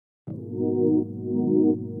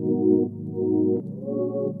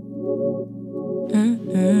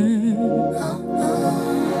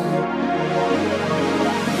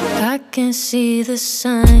can see the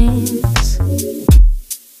signs.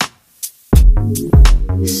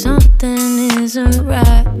 Something isn't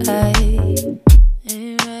right.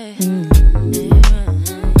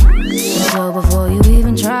 So before you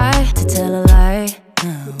even try to tell a lie,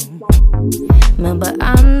 remember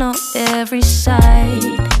I know every side,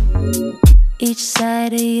 each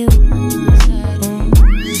side of you.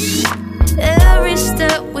 Every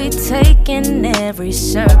step we take in every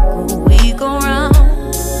circle we go round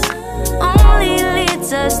only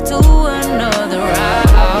leads us to another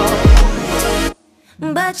route.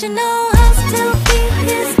 But you know I'll still be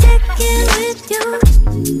here sticking with you.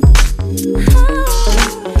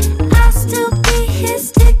 I'll still be here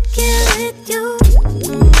sticking with you.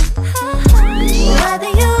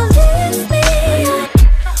 Whether you leave me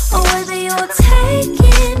or whether you're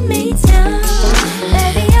taking me down,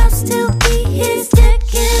 baby, I'll still be here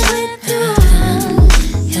sticking with you.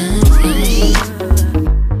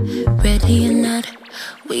 Ready or not,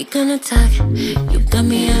 we gonna talk. You got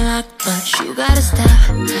me a lot, but you gotta stop.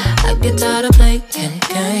 I get tired of playing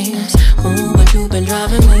games. But you've been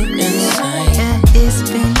driving me insane. Yeah, it's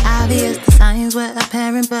been obvious, the signs were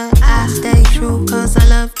apparent, but I stay true cause I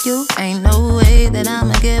love you. Ain't no way that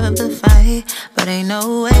I'ma give up the fight, but ain't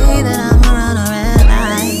no way that I'ma run a red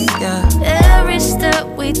light, yeah. Every step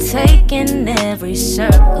we take in every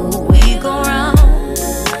circle we go round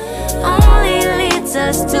only leads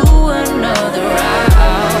us to another route.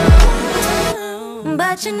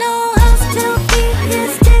 But you know I'll still be here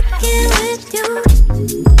sticking with you.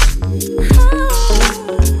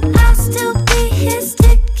 I'll still be here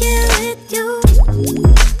sticking with you.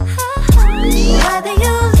 Whether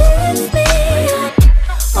you leave me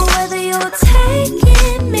or whether you're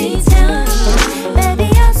taking me down, baby,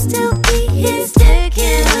 I'll still be here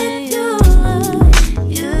sticking with you.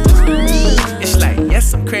 It's like,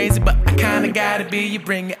 yes, I'm crazy, but I kinda gotta be. You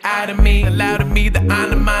bring it out of me, allow to me the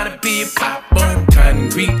honor mine to be a cop.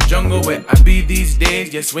 Concrete jungle where I be these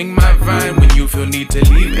days. Yeah, swing my rhyme when you feel need to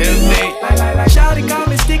leave LA. Shawty call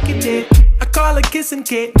me sticky dick, I call her kissing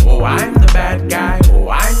kid. Oh, I'm the bad guy, oh,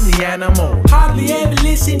 I'm the animal. Hardly ever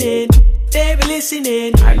listening, never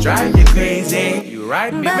listening. I drive you crazy, you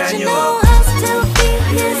ride me but manual. But you know I'll still be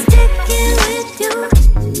here sticking with you.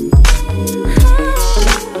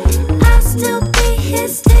 I'll still be here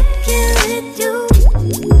sticking with you.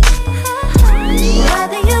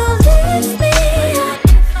 Whether you leave me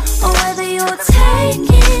or whether you're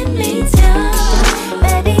taking me down,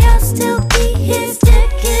 baby, I'll still be here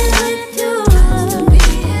sticking with you.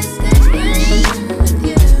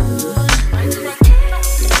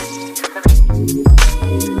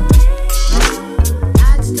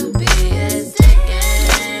 I'd still be here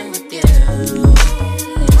sticking with you.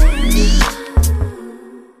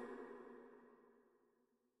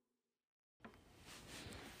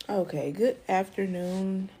 Okay, good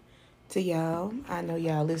afternoon to y'all. I know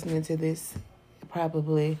y'all listening to this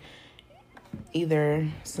probably either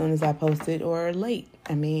as soon as I post it or late.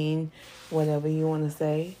 I mean, whatever you want to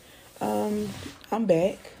say. I'm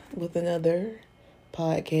back with another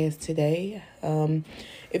podcast today.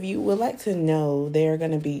 If you would like to know, they're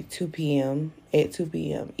going to be 2 p.m.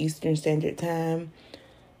 Eastern Standard Time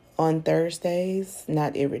on Thursdays.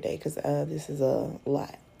 Not every day because this is a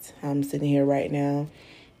lot. I'm sitting here right now.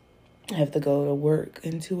 I have to go to work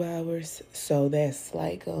in 2 hours, so that's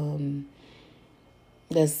like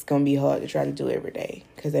that's gonna be hard to try to do every day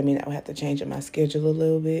because I mean I would have to change up my schedule a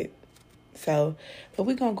little bit. So, but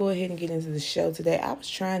we're gonna go ahead and get into the show today. I was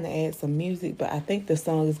trying to add some music, but I think the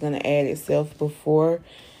song is gonna add itself before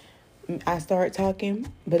I start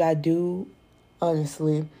talking. But I do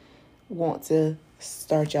honestly want to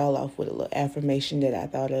start y'all off with a little affirmation that I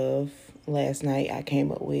thought of last night. I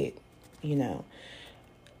came up with,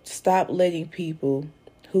 stop letting people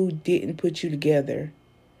who didn't put you together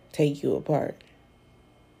take you apart.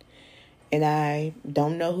 And I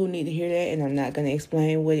don't know who need to hear that, and I'm not going to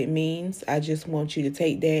explain what it means. I just want you to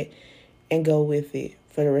take that and go with it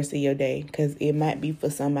for the rest of your day, because it might be for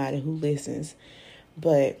somebody who listens.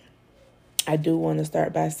 But I do want to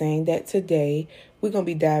start by saying that today we're going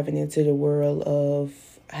to be diving into the world of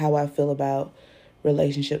how I feel about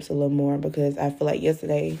relationships a little more, because I feel like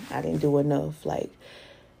yesterday I didn't do enough. Like,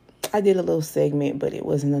 I did a little segment, but it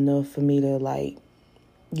wasn't enough for me to like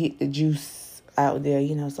get the juice out there,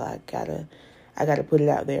 so I gotta put it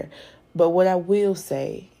out there. But what I will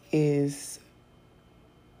say is,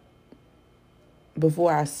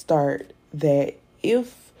 before I start, that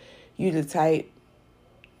if you the type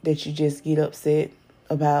that you just get upset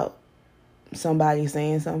about somebody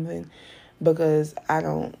saying something, because I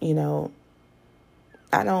don't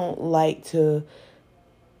like to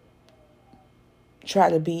try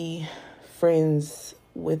to be friends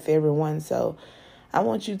with everyone. So I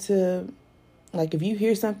want you to, like, if you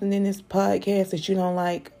hear something in this podcast that you don't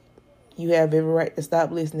like, you have every right to stop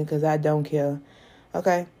listening, because I don't care.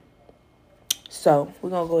 Okay? So we're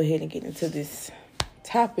going to go ahead and get into this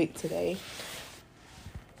topic today.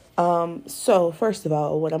 So first of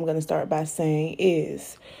all, what I'm going to start by saying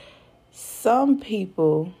is some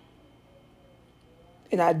people,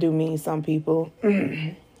 and I do mean some people,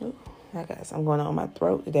 I got something going on in my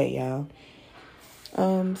throat today, y'all.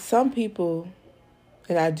 Some people,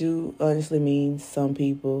 and I do honestly mean some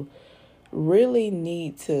people, really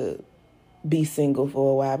need to be single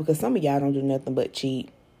for a while, because some of y'all don't do nothing but cheat.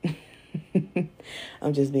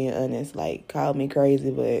 I'm just being honest. Like, call me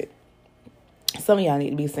crazy, but some of y'all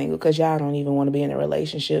need to be single because y'all don't even want to be in a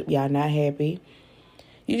relationship. Y'all not happy.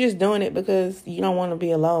 You're just doing it because you don't want to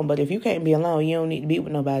be alone. But if you can't be alone, you don't need to be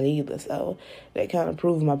with nobody either. So that kind of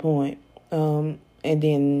proves my point. And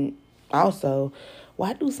then also,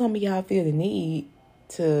 why do some of y'all feel the need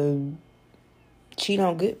to cheat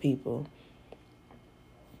on good people?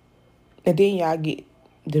 And then y'all get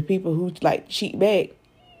the people who like cheat back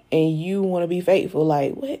and you want to be faithful.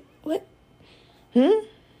 Like, what?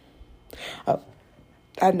 Oh,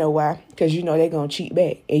 I know why. Because you know they're going to cheat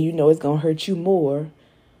back. And you know it's going to hurt you more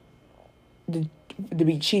to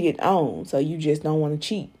be cheated on. So you just don't want to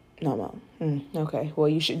cheat no more. Okay. Well,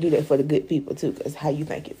 you should do that for the good people too. Because how you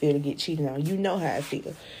think it feel to get cheated on. You know how it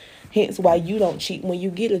feels. Hence why you don't cheat when you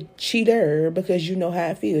get a cheater. Because you know how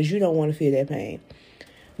it feels. You don't want to feel that pain.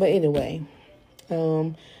 But anyway.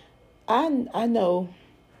 I know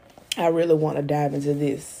I really want to dive into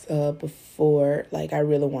this before, like, I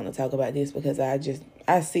really want to talk about this because I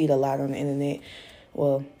see it a lot on the internet.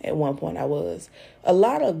 Well, at one point I was. A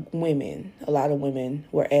lot of women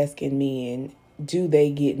were asking men, do they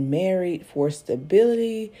get married for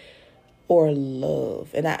stability or love?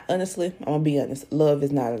 And I honestly, I'm going to be honest, love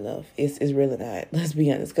is not enough. It's really not. Let's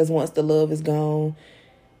be honest. Because once the love is gone,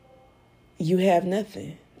 you have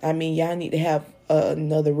nothing. I mean, y'all need to have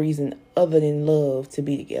another reason other than love to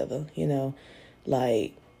be together, you know,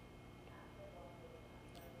 like,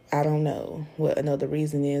 I don't know what another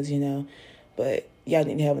reason is, you know, but y'all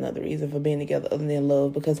need to have another reason for being together other than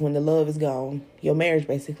love, because when the love is gone, your marriage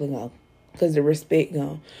basically gone, because the respect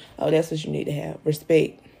gone. Oh, that's what you need to have,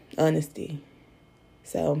 respect, honesty.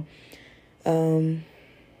 So, I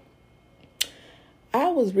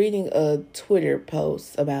was reading a Twitter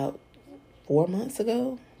post about 4 months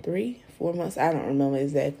ago, 4 months, I don't remember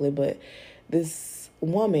exactly, but this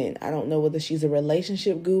woman, I don't know whether she's a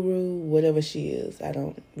relationship guru, whatever she is, I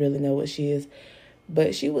don't really know what she is,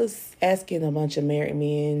 but she was asking a bunch of married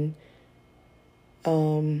men,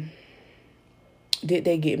 did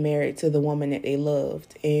they get married to the woman that they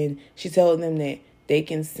loved? And she told them that they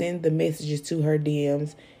can send the messages to her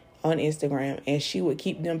DMs on Instagram, and she would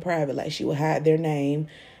keep them private, like she would hide their name,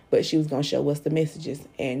 but she was going to show us the messages.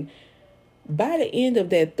 And by the end of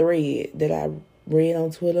that thread that I read on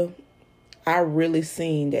Twitter, I really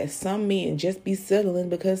seen that some men just be settling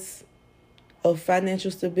because of financial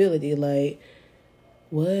stability. Like,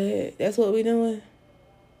 what? That's what we doing?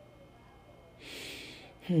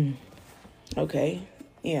 Okay.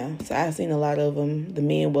 Yeah. So I seen a lot of them. The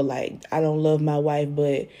men were like, I don't love my wife,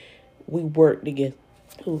 but we work together.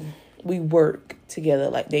 We work together.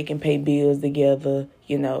 Like, they can pay bills together,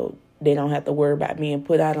 you know. They don't have to worry about being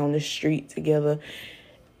put out on the street together.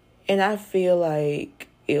 And I feel like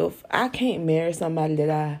if I can't marry somebody that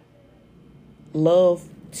I love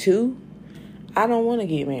too, I don't want to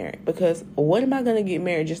get married. Because what am I going to get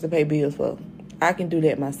married just to pay bills for? I can do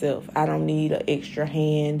that myself. I don't need an extra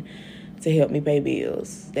hand to help me pay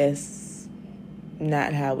bills. That's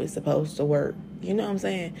not how it's supposed to work. You know what I'm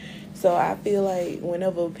saying? So I feel like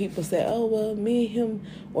whenever people say, oh, well, me and him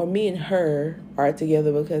or me and her are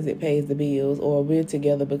together because it pays the bills, or we're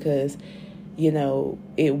together because, you know,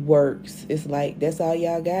 it works. It's like, that's all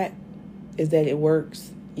y'all got? Is that it works?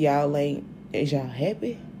 Y'all ain't, is y'all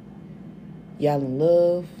happy? Y'all in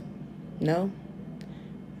love? No?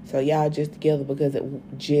 So y'all just together because it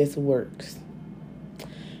just works.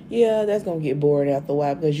 Yeah, that's going to get boring after a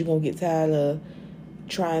while, because you're going to get tired of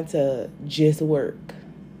trying to just work.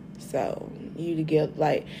 So you together,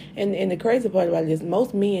 like, and the crazy part about it is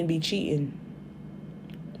most men be cheating.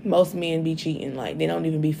 Most men be cheating. Like, they don't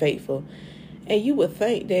even be faithful. And you would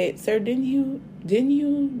think that, sir, didn't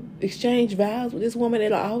you exchange vows with this woman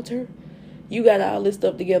at the altar? You got all this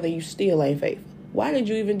stuff together and you still ain't faithful. Why did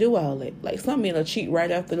you even do all that? Like, some men will cheat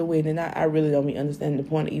right after the wedding. I really don't even understand the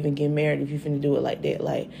point of even getting married if you finna do it like that.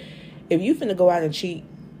 Like, if you finna go out and cheat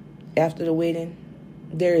after the wedding,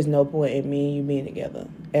 there is no point in me and you being together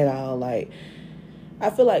at all. Like, I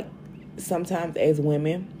feel like sometimes as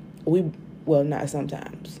women, not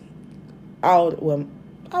sometimes. I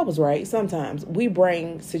was right. Sometimes we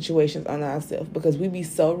bring situations on ourselves because we be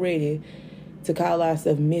so ready to call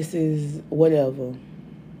ourselves Mrs. whatever.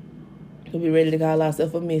 We be ready to call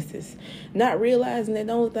ourselves a Mrs. Not realizing that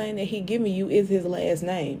the only thing that he giving you is his last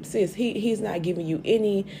name. Sis, he's not giving you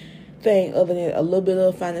anything other than a little bit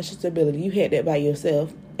of financial stability. You had that by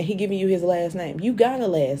yourself, and he giving you his last name. You got a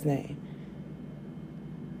last name.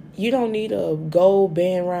 You don't need a gold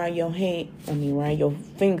band around your around your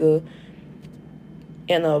finger,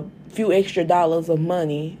 and a few extra dollars of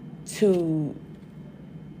money to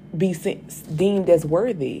be deemed as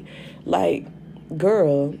worthy. Like,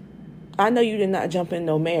 girl, I know you did not jump in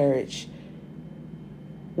no marriage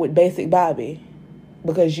with Basic Bobby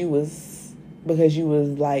because you was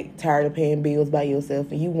like tired of paying bills by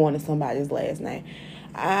yourself and you wanted somebody's last name.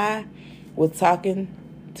 I was talking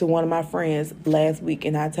to one of my friends last week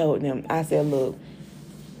and I told them, I said, look,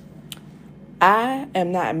 I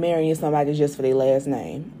am not marrying somebody just for their last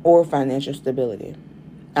name or financial stability.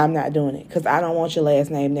 I'm not doing it because I don't want your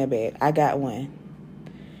last name that bad. I got one.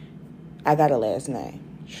 I got a last name.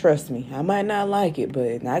 Trust me. I might not like it,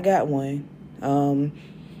 but I got one.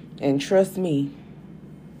 And trust me,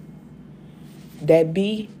 that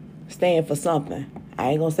B stand for something.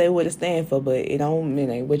 I ain't gonna say what it stand for, but it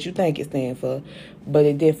ain't what you think it stand for, but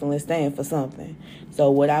it definitely stand for something. So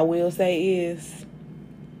what I will say is,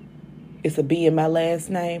 it's a B in my last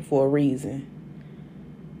name for a reason.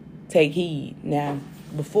 Take heed. Now,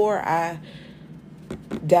 before I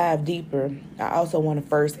dive deeper, I also want to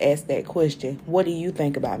first ask that question. What do you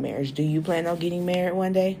think about marriage? Do you plan on getting married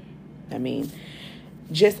one day? I mean,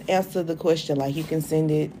 just answer the question. Like, you can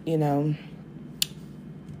send it,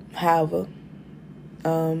 however.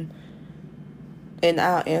 And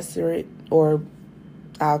I'll answer it, or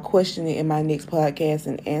I'll question it in my next podcast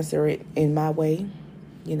and answer it in my way.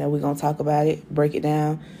 We're going to talk about it, break it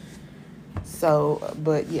down. So,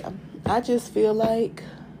 but yeah, I just feel like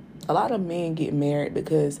a lot of men get married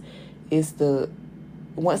because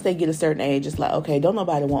once they get a certain age, it's like, okay, don't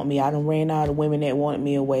nobody want me. I done ran out of women that wanted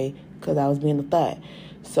me away because I was being a thot.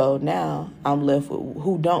 So now I'm left with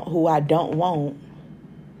who I don't want,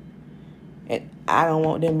 and I don't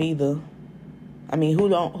want them either. I mean, who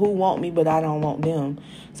want me, but I don't want them.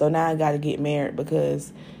 So now I got to get married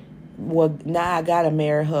because, now I got to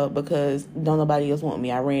marry her because don't nobody else want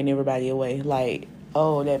me. I ran everybody away. Like,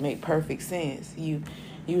 oh, that make perfect sense. You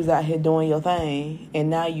was out here doing your thing, and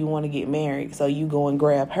now you want to get married, so you go and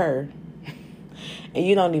grab her. And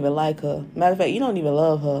you don't even like her. Matter of fact, you don't even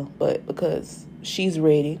love her, but because she's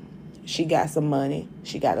ready, she got some money,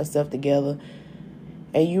 she got herself together,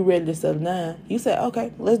 and you ready to settle down, you say,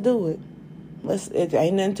 okay, let's do it. It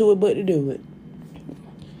ain't nothing to it but to do it.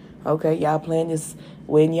 Okay, y'all plan this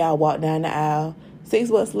when y'all walk down the aisle.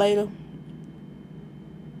 6 months later,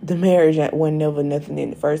 the marriage wasn't never nothing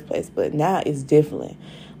in the first place, but now it's different.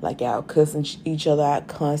 Like, y'all cussing each other out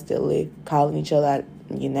constantly, calling each other out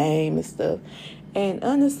your name and stuff. And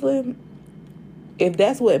honestly, if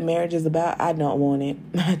that's what marriage is about, I don't want it.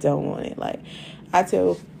 I don't want it. Like, I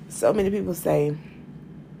tell so many people say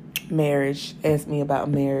marriage, ask me about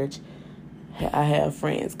marriage. I have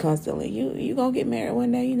friends constantly, you gonna get married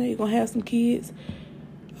one day, you're gonna have some kids.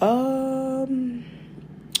 I'll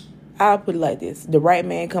put it like this. The right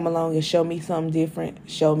man come along and show me something different,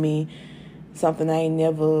 show me something I ain't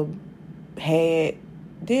never had,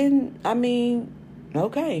 then,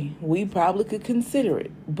 okay, we probably could consider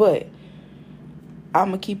it. But I'm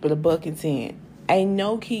going to keep it a buck and 10. Ain't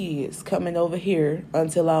no kids coming over here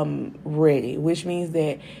until I'm ready, which means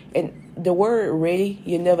that, and the word ready,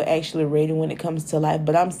 you're never actually ready when it comes to life,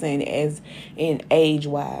 but I'm saying it as in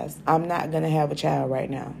age-wise. I'm not going to have a child right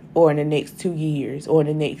now, or in the next 2 years, or in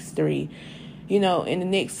the next 3. In the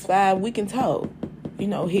next 5, we can talk.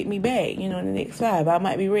 Hit me back. In the next 5, I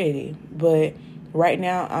might be ready. But right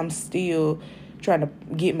now, I'm still trying to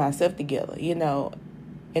get myself together,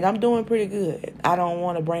 and I'm doing pretty good. I don't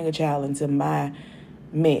want to bring a child into my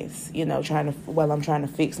mess, while I'm trying to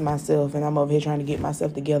fix myself, and I'm over here trying to get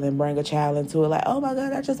myself together and bring a child into it. Like, oh my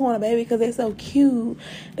God, I just want a baby because they're so cute.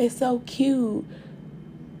 They're so cute.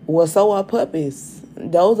 Well, so are puppies.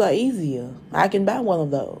 Those are easier. I can buy one of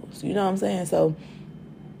those. You know what I'm saying? So,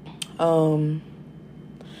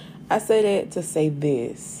 I say that to say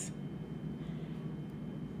this.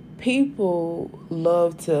 People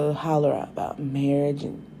love to holler about marriage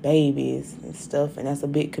and babies and stuff, and that's a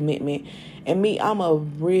big commitment. And me, I'm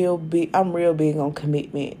real big on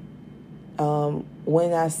commitment.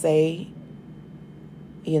 When I say,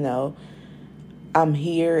 I'm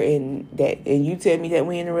here and you tell me that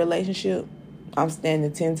we're in a relationship, I'm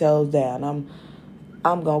standing 10 toes down.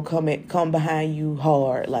 I'm gonna come behind you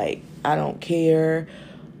hard. Like, I don't care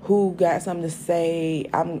who got something to say.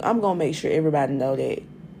 I'm gonna make sure everybody know that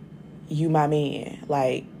you my man.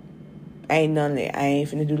 Like, ain't none of that. I ain't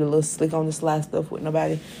finna do the little slick on the slide stuff with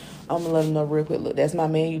nobody. I'm gonna let them know real quick. Look, that's my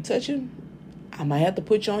man. You touch him, I might have to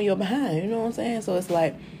put you on your behind. You know what I'm saying? So it's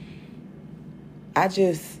like,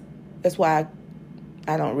 that's why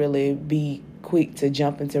I don't really be quick to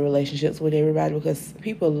jump into relationships with everybody, because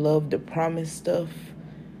people love to promise stuff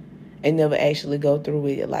and never actually go through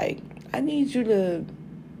with it. Like, I need you to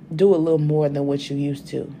do a little more than what you used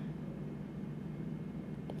to.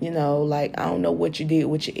 You know, like, I don't know what you did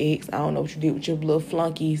with your ex. I don't know what you did with your little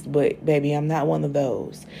flunkies. But, baby, I'm not one of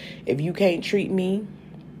those. If you can't treat me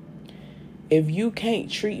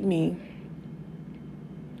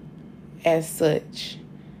as such,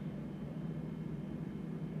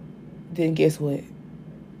 then guess what?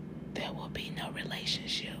 There will be no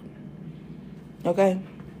relationship. Okay?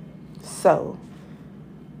 So,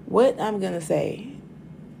 what I'm going to say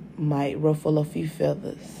might ruffle a few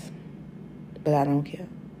feathers, but I don't care.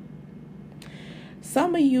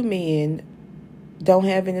 Some of you men don't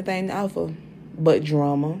have anything to offer but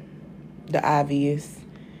drama, the obvious.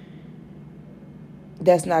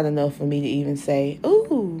 That's not enough for me to even say,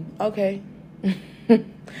 ooh, okay.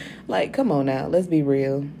 Like, come on now, let's be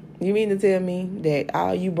real. You mean to tell me that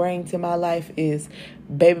all you bring to my life is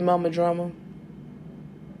baby mama drama?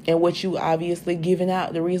 And what you obviously giving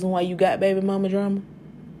out, the reason why you got baby mama drama?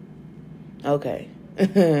 Okay.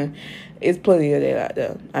 It's plenty of that out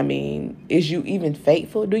there. I mean, is you even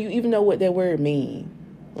faithful? Do you even know what that word mean?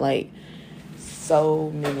 Like,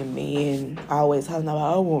 so many men always talking about,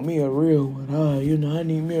 I want me a real one. I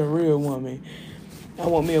need me a real woman. I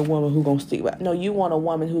want me a woman who gonna stick by. No, you want a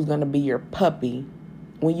woman who's gonna be your puppy.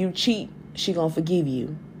 When you cheat, she gonna forgive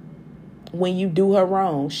you. When you do her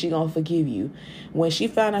wrong, she gonna forgive you. When she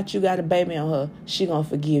find out you got a baby on her, she gonna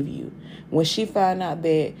forgive you. When she find out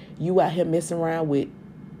that you out here messing around with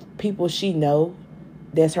people she know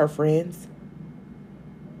that's her friends,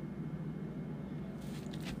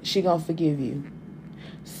 she gonna forgive you.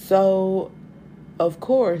 So, of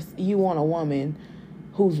course, you want a woman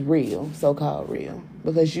who's real, so-called real.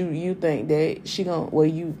 Because you think that she gonna,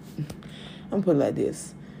 I'm gonna put it like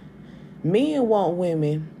this. Men want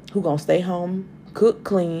women who gonna stay home, cook,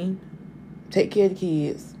 clean, take care of the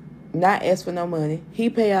kids, not ask for no money. He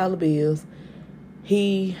pay all the bills.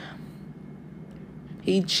 He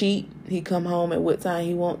cheat. He come home at what time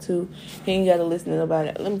he want to. He ain't got to listen to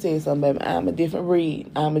nobody. Let me tell you something, baby. I'm a different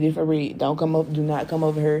breed. Do not come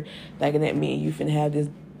over here thinking that me and you finna have this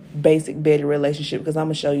basic better relationship, because I'm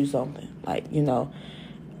gonna show you something. Like,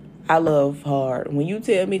 I love hard. When you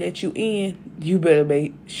tell me that you in, you better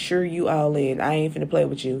make sure you all in. I ain't finna play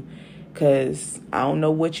with you, because I don't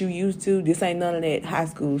know what you used to. This ain't none of that high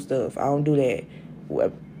school stuff. I don't do that.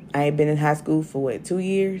 I ain't been in high school for 2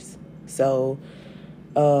 years. So,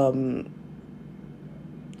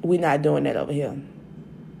 we not doing that over here.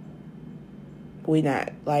 We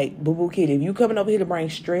not. Like, Boo Boo Kitty, if you coming over here to bring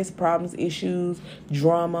stress, problems, issues,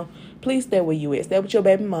 drama, please stay where you at. Stay with your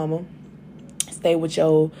baby mama. Stay with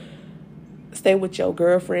your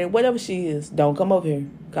girlfriend, whatever she is. Don't come over here.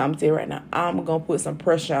 Come tell you right now, I'm gonna put some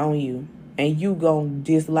pressure on you, and you gonna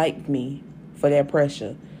dislike me for that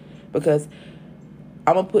pressure, because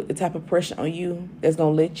I'm going to put the type of pressure on you that's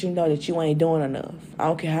going to let you know that you ain't doing enough. I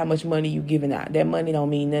don't care how much money you giving out. That money don't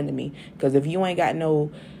mean nothing to me. Because if you ain't got no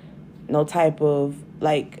type of,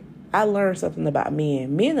 like, I learned something about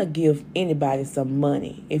men. Men will give anybody some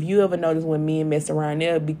money. If you ever notice when men mess around,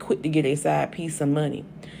 they'll be quick to get a side piece of money.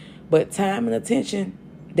 But time and attention,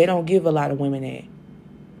 they don't give a lot of women that.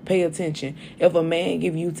 Pay attention. If a man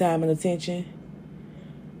give you time and attention,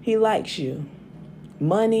 he likes you.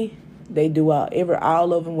 Money, they do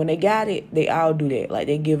all of them. When they got it, they all do that. Like,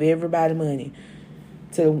 they give everybody money.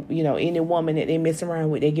 To, any woman that they mess around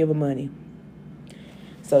with, they give her money.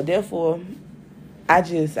 So, therefore, I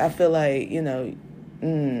feel like, you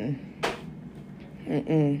ain't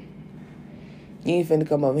finna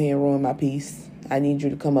come over here and ruin my peace. I need you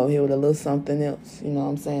to come over here with a little something else. You know what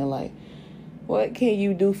I'm saying? Like, what can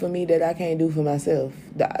you do for me that I can't do for myself?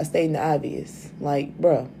 Stating the obvious. Like,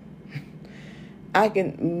 bruh.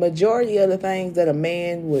 Majority of the things that a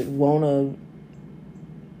man would want to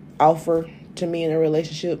offer to me in a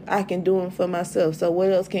relationship, I can do them for myself. So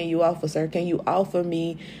what else can you offer, sir? Can you offer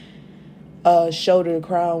me a shoulder to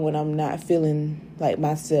cry on when I'm not feeling like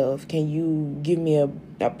myself? Can you give me a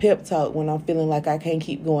pep talk when I'm feeling like I can't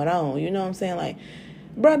keep going on? You know what I'm saying? Like,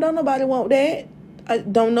 bro, don't nobody want that.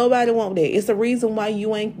 Don't nobody want that. It's the reason why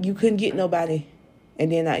you couldn't get nobody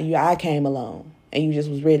And then I came along and you just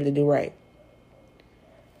was ready to do right.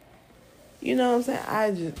 You know what I'm saying?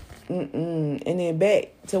 I just, And then back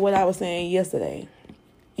to what I was saying yesterday.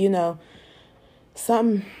 You know,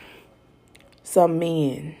 some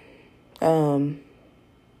men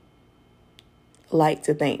like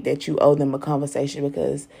to think that you owe them a conversation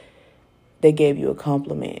because they gave you a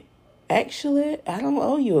compliment. Actually, I don't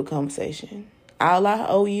owe you a conversation. All I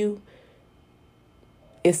owe you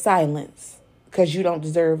is silence, because you don't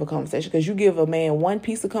deserve a conversation. Because you give a man one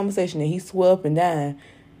piece of conversation and he swear up and down,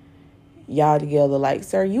 y'all together. Like,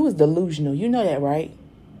 sir, you was delusional. You know that, right?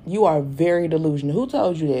 You are very delusional. Who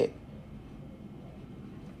told you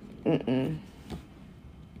that?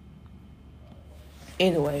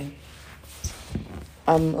 Anyway,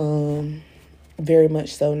 I'm very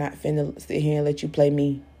much so not finna sit here and let you play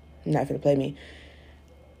me. I'm not finna play me.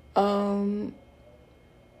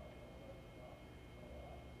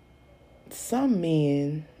 Some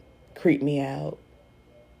men creep me out,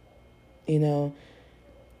 you know.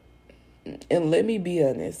 And let me be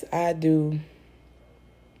honest, I do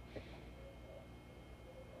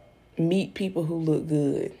meet people who look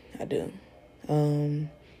good. I do.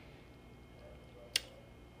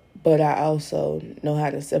 But I also know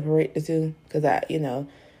how to separate the two, because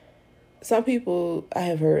some people, I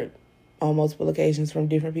have heard on multiple occasions from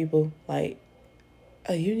different people, like,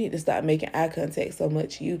 oh, you need to stop making eye contact so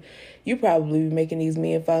much. You probably be making these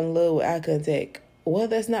men fall in love with eye contact. Well,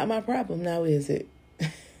 that's not my problem now, is it?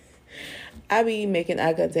 I be making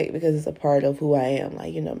eye contact because it's a part of who I am.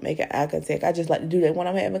 Like, making eye contact. I just like to do that when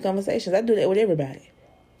I'm having conversations. I do that with everybody.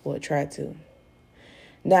 Or try to.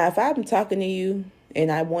 Now, if I'm talking to you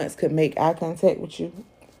and I once could make eye contact with you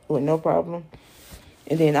with no problem,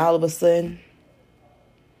 and then all of a sudden,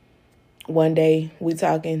 one day we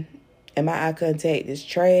talking and my eye contact is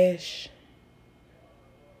trash,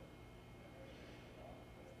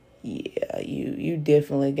 yeah, you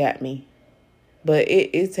definitely got me. But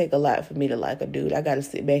it take a lot for me to like a dude. I got to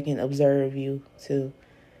sit back and observe you too.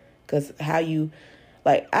 Because I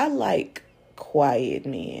like quiet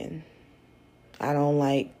men. I don't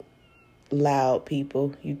like loud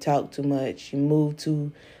people. You talk too much. You move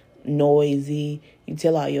too noisy. You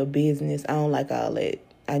tell all your business. I don't like all that.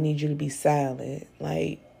 I need you to be silent.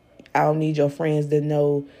 Like, I don't need your friends to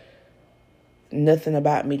know nothing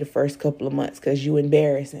about me the first couple of months, because you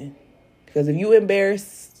embarrassing. Because if you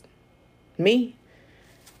embarrass me,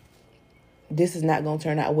 this is not going to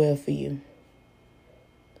turn out well for you.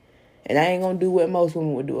 And I ain't going to do what most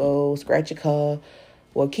women would do. Oh, scratch your car.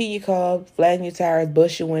 Well, key your car, flatten your tires,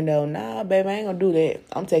 bust your window. Nah, baby, I ain't going to do that.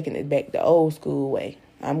 I'm taking it back the old school way.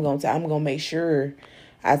 I'm going to make sure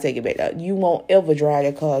I take it back. You won't ever drive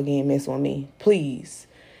that car again messing with me. Please.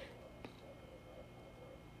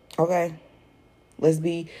 Okay? Let's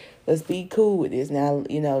be cool with this. Now,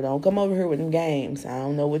 don't come over here with them games. I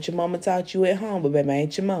don't know what your mama taught you at home, but baby, I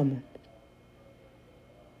ain't your mama.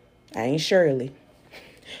 I ain't Shirley.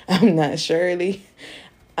 I'm not Shirley.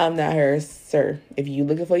 I'm not her, sir. If you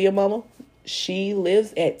looking for your mama, she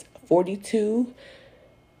lives at 42.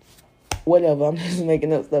 Whatever. I'm just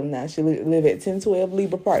making up stuff now. She live at 1012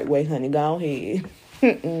 Libra Parkway, honey. Go ahead.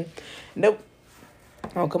 Nope.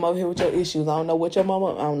 Don't come over here with your issues. I don't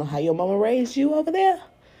know how your mama raised you over there.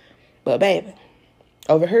 But baby,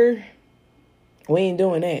 over here, we ain't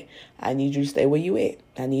doing that. I need you to stay where you at.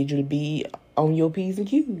 I need you to be on your P's and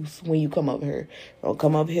Q's when you come over here. Don't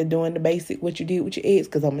come over here doing the basic what you did with your ex,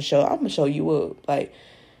 because I'm gonna show you up. Like,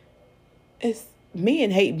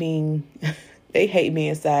 men hate being they hate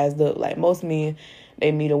being sized up. Like, most men,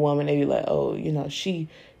 they meet a woman, they be like, oh, she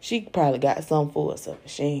probably got something for herself.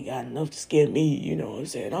 She ain't got enough to scare me. You know what I'm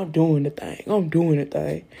saying? I'm doing the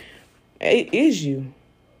thing. Is you?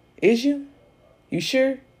 You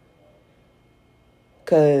sure?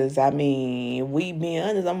 Because, we being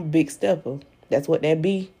honest, I'm a big stepper. That's what that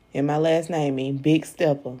be in my last name mean. Big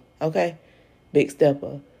stepper. Okay? Big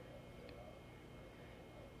stepper.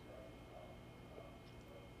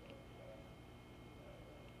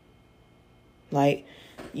 Like,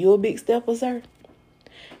 you a big stepper, sir?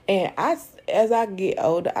 And as I get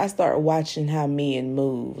older, I start watching how men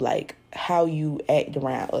move. Like, how you act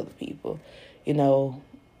around other people.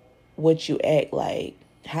 What you act like.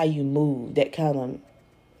 How you move.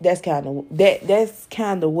 That's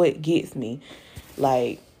kind of what gets me.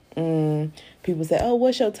 Like, people say, oh,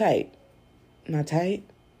 what's your type? My type?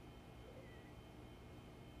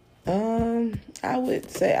 I would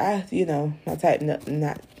say my type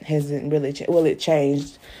hasn't really changed. Well, it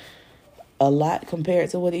changed a lot compared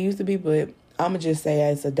to what it used to be, but I'm gonna just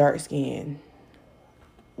say it's a dark skin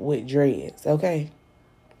with dreads, okay?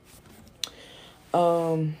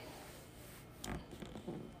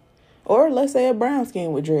 Or let's say a brown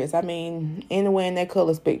skin with dreads. I mean, anywhere in that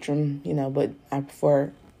color spectrum, you know, but I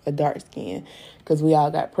prefer a dark skin because we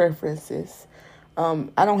all got preferences.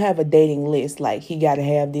 I don't have a dating list like he got to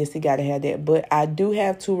have this, he got to have that. But I do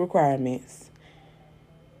have 2 requirements.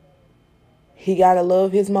 He got to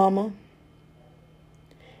love his mama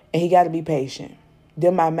and he got to be patient.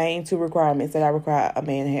 They're my main 2 requirements that I require a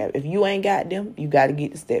man to have. If you ain't got them, you got to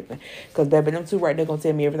get to stepping. Because, baby, them 2 right there going to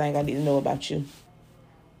tell me everything I need to know about you.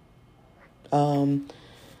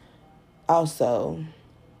 Also,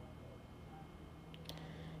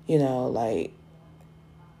 you know, like,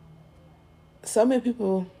 so many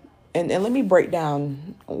people, and let me break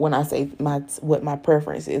down when I say what my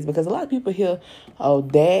preference is, because a lot of people hear, oh,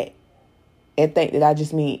 that, and think that I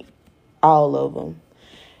just mean all of them.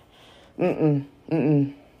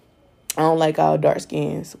 I don't like all dark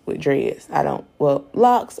skins with dreads.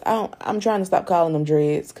 Locks, I'm trying to stop calling them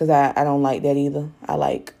dreads because I don't like that either. I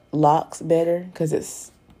like locks better because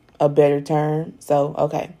it's a better term. So,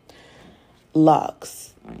 okay.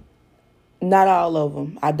 Locks. Not all of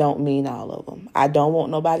them. I don't mean all of them. I don't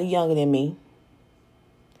want nobody younger than me.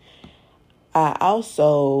 I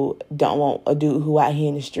also don't want a dude who out here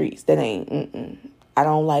in the streets. That ain't, I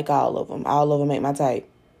don't like all of them. All of them ain't my type.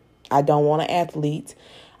 I don't want an athlete.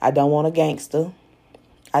 I don't want a gangster.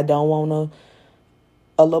 I don't want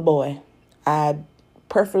a little boy. I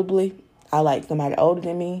like somebody older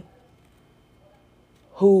than me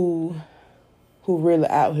who really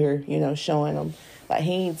out here, you know, showing them. Like,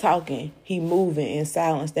 he ain't talking, he moving in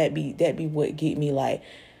silence. That be what get me, like,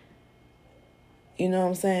 you know what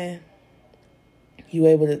I'm saying? You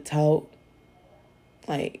able to talk,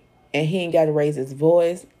 like, and he ain't got to raise his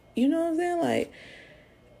voice. You know what I'm saying? Like,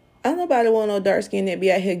 I don't nobody want no dark skin that be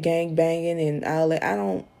out here gang banging and all that.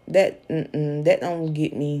 That don't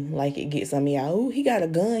get me like it gets on me. Oh, he got a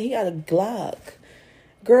gun, he got a Glock.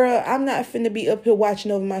 Girl, I'm not finna be up here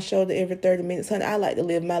watching over my shoulder every 30 minutes, honey. I like to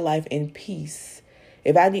live my life in peace.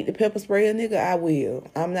 If I need to pepper spray a nigga, I will.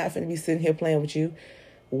 I'm not finna be sitting here playing with you.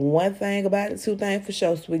 One thing about it, 2 things for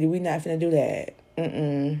sure, sweetie. We not finna do that.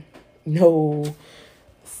 No.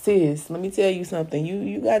 Sis, let me tell you something.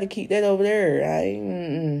 You got to keep that over there.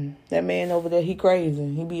 That man over there, he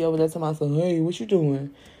crazy. He be over there telling myself, hey, what you doing?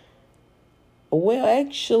 Well,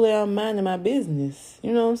 actually, I'm minding my business.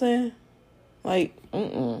 You know what I'm saying? Like,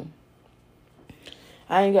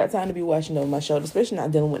 I ain't got time to be watching over my shoulder, especially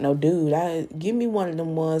not dealing with no dude. Give me one of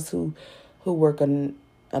them ones who work a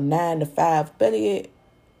 9 to 5. Better yet,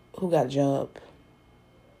 who got a job.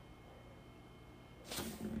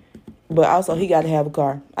 But also, he got to have a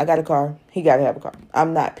car. I got a car. He got to have a car.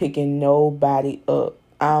 I'm not picking nobody up.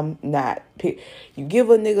 You give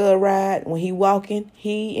a nigga a ride when he walking,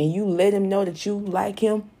 and you let him know that you like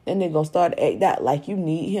him, then they're going to start to act out like you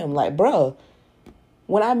need him. Like, bruh,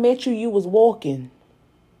 when I met you, you was walking.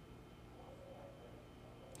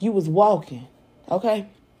 You was walking, okay?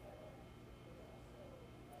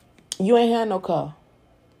 You ain't had no car.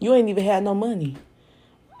 You ain't even had no money.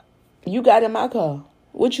 You got in my car.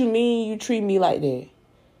 What you mean you treat me like that?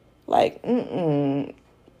 Like,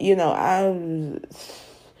 You know, I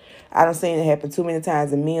done seen it happen too many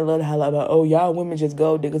times, and me and Lil holla about, oh, y'all women just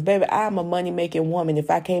gold diggers. Baby, I'm a money-making woman. If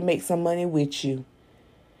I can't make some money with you,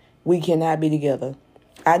 we cannot be together.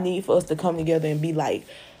 I need for us to come together and be like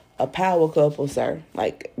a power couple, sir.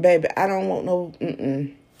 Like, baby, I don't want no,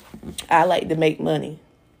 I like to make money.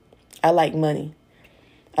 I like money.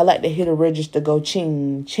 I like to hit a register, go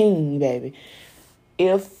ching, ching, baby.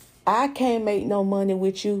 If I can't make no money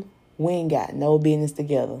with you, we ain't got no business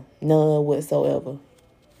together. None whatsoever.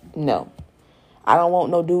 No. I don't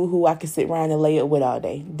want no dude who I can sit around and lay up with all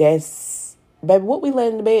day. Baby, what we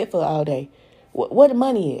laying in the bed for all day? Where the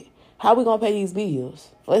money at? How we gonna pay these bills?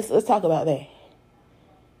 Let's talk about that.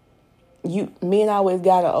 Men always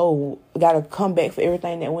gotta come back for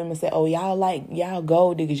everything that women say. Oh, y'all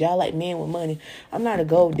gold diggers. Y'all like men with money. I'm not a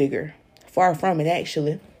gold digger. Far from it,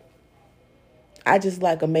 actually. I just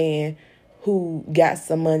like a man who got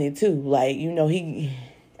some money too. Like, you know,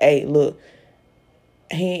 hey, look,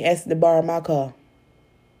 he ain't asking to borrow my car.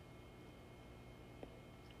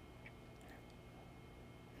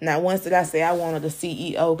 Not once did I say I wanted a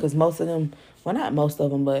CEO, because most of them, well, not most of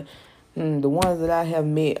them, but the ones that I have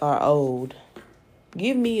met are old.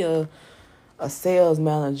 Give me a sales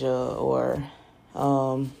manager or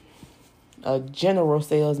a general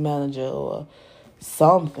sales manager or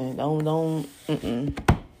something. Don't.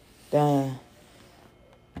 Done.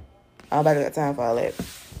 I about got time for all that.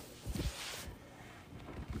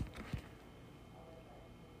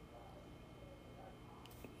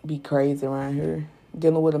 Be crazy around here.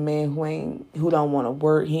 dealing with a man who don't want to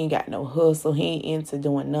work. He ain't got no hustle. He ain't into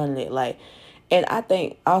doing none of it. Like, and I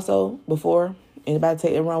think also, before anybody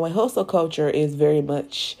take it the wrong way, hustle culture is very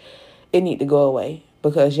much, it need to go away,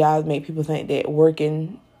 because y'all make people think that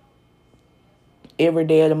working every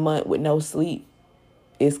day of the month with no sleep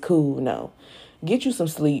is cool. No, get you some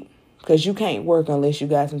sleep, because you can't work unless you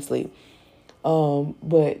got some sleep.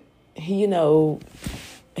 But he,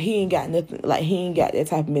 he ain't got nothing, like, he ain't got that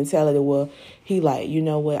type of mentality where he like, you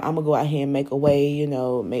know what, I'm gonna go out here and make a way,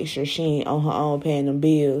 make sure she ain't on her own paying them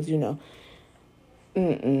bills, You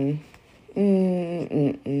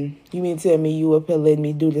mean to tell me you up here letting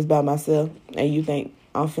me do this by myself, and you think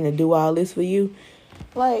I'm finna do all this for you?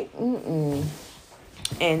 Like,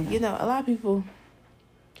 And, a lot of people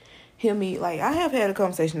hear me, like, I have had a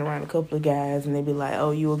conversation around a couple of guys, and they be like,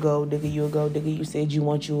 oh, you a gold digger, you said you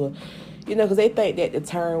want you a, because they think that the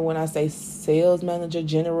term, when I say sales manager,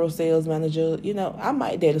 general sales manager, I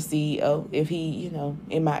might date a CEO if he,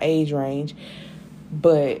 in my age range.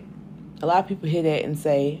 But a lot of people hear that and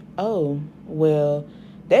say, oh, well,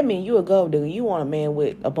 that means you a gold digger. You want a man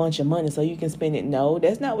with a bunch of money so you can spend it. No,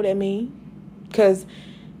 that's not what that means. Because,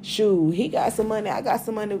 shoot, he got some money, I got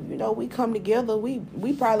some money. We come together. We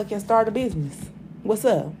probably can start a business. What's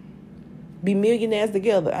up? Be millionaires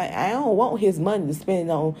together. I don't want his money to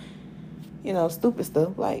spend on, stupid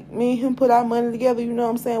stuff. Like, me and him put our money together, you know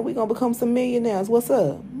what I'm saying? We going to become some millionaires. What's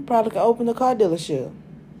up? Probably can open a car dealership.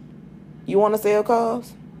 You want to sell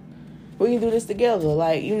cars? We can do this together.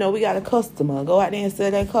 Like, we got a customer. Go out there and sell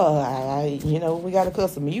that car. We got a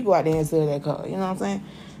customer. You go out there and sell that car. You know what I'm saying?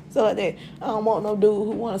 So like that. I don't want no dude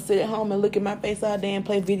who want to sit at home and look at my face all day and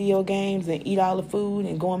play video games and eat all the food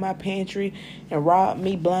and go in my pantry and rob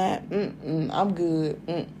me blind. I'm good.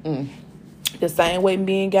 The same way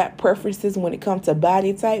men got preferences when it comes to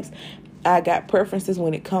body types, I got preferences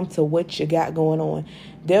when it comes to what you got going on.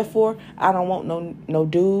 Therefore, I don't want no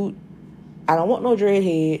dude. I don't want no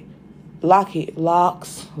dreadhead.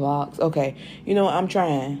 Locks. Okay. I'm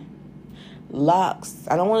trying. Locks.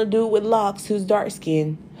 I don't want to do with locks who's dark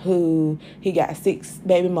skinned, who he got 6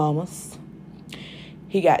 baby mamas.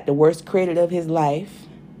 He got the worst credit of his life.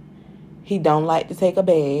 He don't like to take a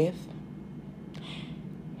bath.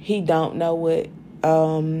 He don't know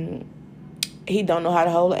he don't know how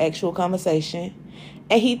to hold an actual conversation.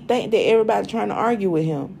 And he think that everybody trying to argue with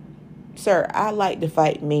him. Sir, I like to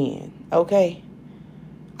fight men, okay?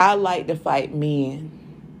 I like to fight men.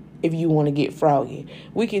 If you want to get froggy,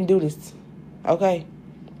 we can do this, okay?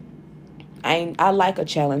 I like a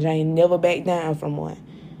challenge. I ain't never back down from one.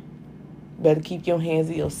 Better keep your hands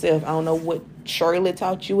to yourself. I don't know what Shirley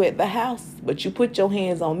taught you at the house, but you put your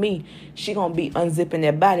hands on me, she gonna be unzipping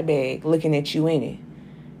that body bag looking at you in it.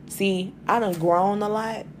 See, I done grown a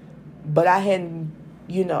lot, but I hadn't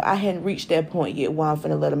reached that point yet where I'm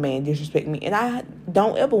finna let a man disrespect me. And I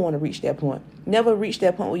don't ever want to reach that point. Never reach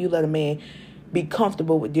that point where you let a man be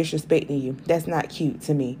comfortable with disrespecting you. That's not cute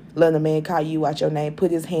to me. Letting a man call you out your name,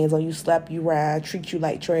 put his hands on you, slap you around, treat you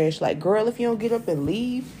like trash. Like, girl, if you don't get up and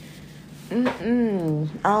leave,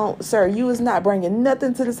 sir, you is not bringing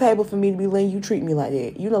nothing to the table for me to be letting you treat me like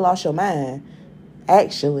that. You done lost your mind.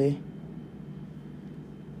 Actually,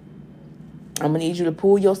 I'm going to need you to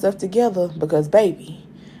pull yourself together because, baby,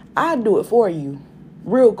 I'll do it for you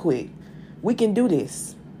real quick. We can do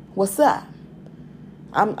this. What's up?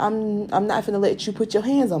 I'm not finna let you put your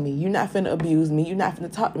hands on me. You're not finna abuse me. You're not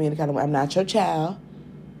finna talk to me in the kind of way. I'm not your child.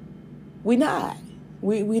 We not.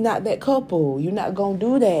 We not that couple. You're not gonna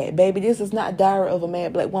do that, baby. This is not Diary of a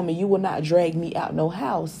Mad Black Woman. You will not drag me out no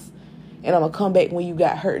house. And I'm gonna come back when you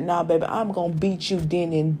got hurt. Nah, baby, I'm gonna beat you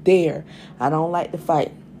then and there. I don't like to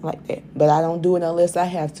fight like that, but I don't do it unless I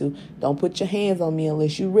have to. Don't put your hands on me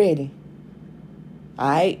unless you ready.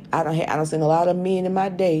 Alright? I don't seen a lot of men in my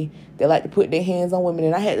day that like to put their hands on women,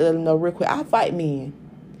 and I had to let them know real quick, I fight men.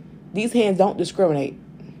 These hands don't discriminate.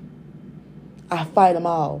 I fight them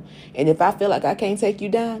all. And if I feel like I can't take you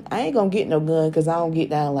down, I ain't gonna get no gun because I don't get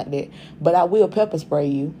down like that. But I will pepper spray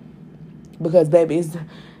you. Because, baby, it's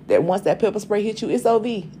that once that pepper spray hits you, it's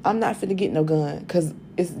OV. I'm not finna get no gun because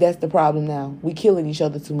that's the problem now. We killing each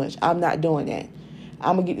other too much. I'm not doing that.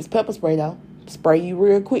 I'm gonna get this pepper spray, though. Spray you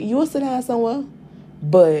real quick. You will sit down somewhere.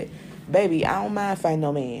 But, baby, I don't mind fighting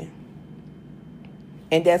no man.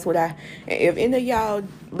 And that's what if any of y'all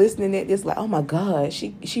listening at this, like, oh my God,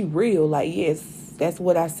 she real. Like, yes, that's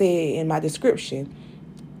what I said in my description.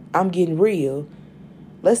 I'm getting real.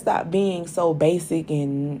 Let's stop being so basic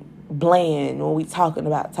and bland when we talking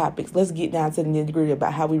about topics. Let's get down to the nitty-gritty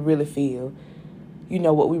about how we really feel. You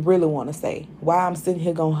know, what we really want to say. Why I'm sitting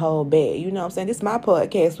here gonna hold back. You know what I'm saying? This is my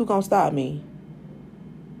podcast. Who gonna stop me?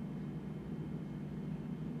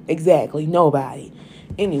 Exactly, nobody.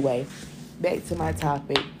 Anyway, back to my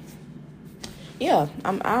topic. Yeah,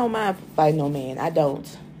 I don't mind fighting no man. I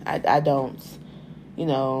don't. I don't. You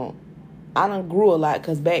know, I done grew a lot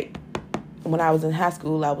because back when I was in high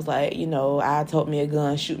school, I was like, I told me a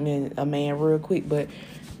gun, shoot me a man real quick. But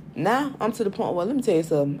now I'm to the point where, let me tell you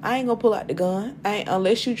something. I ain't gonna pull out the gun.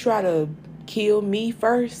 Unless you try to kill me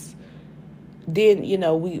first, then,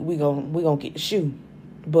 we gonna get the shoe.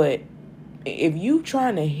 But if you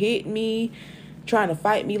trying to hit me, trying to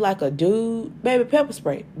fight me like a dude, baby, pepper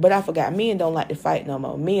spray. But I forgot, men don't like to fight no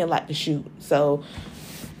more. Men like to shoot. So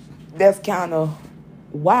that's kind of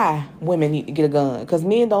why women need to get a gun, because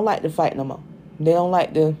men don't like to fight no more. They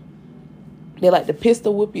like to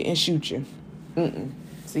pistol whip you and shoot you.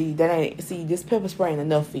 See, this pepper spray ain't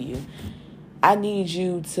enough for you. I need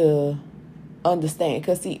you to understand,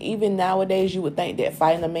 because see, even nowadays you would think that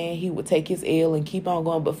fighting a man, he would take his L and keep on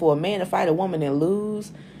going, but for a man to fight a woman and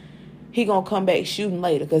lose, he gonna come back shooting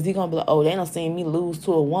later, because he gonna be like, oh, they done seen me lose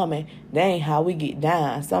to a woman. That ain't how we get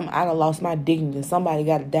down. I done lost my dignity. Somebody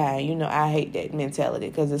gotta die. I hate that mentality,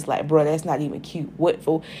 because it's like, bro, that's not even cute. What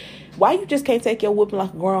for? Why you just can't take your whooping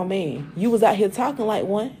like a grown man? You was out here talking like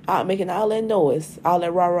one, out making all that noise, all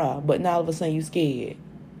that rah-rah, but now all of a sudden you scared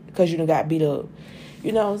because you done got beat up.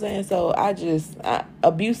 You know what I'm saying? So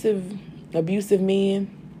abusive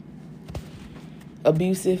men,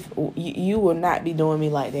 you will not be doing me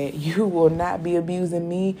like that. You will not be abusing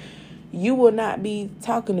me. You will not be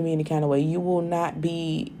talking to me any kind of way. You will not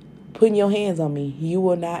be putting your hands on me. You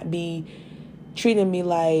will not be treating me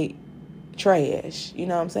like trash. You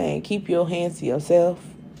know what I'm saying? Keep your hands to yourself.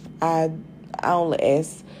 I only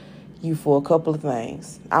ask you for a couple of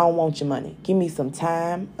things. I don't want your money. Give me some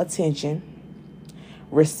time, attention,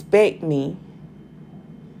 respect me.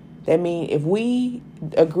 That means if we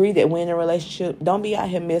agree that we're in a relationship, don't be out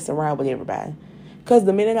here messing around with everybody. Because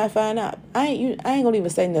the minute I find out, I ain't going to even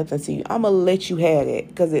say nothing to you. I'm going to let you have it.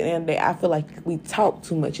 Because at the end of the day, I feel like we talk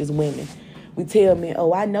too much as women. We tell men,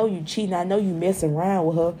 oh, I know you cheating. I know you messing around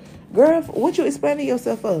with her. Girl, what you explaining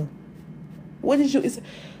yourself for? What did you...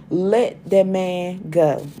 Let that man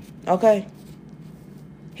go. Okay?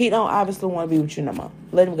 He don't obviously want to be with you no more.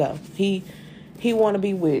 Let him go. He want to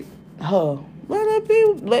be with her.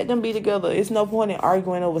 Let them be together. It's no point in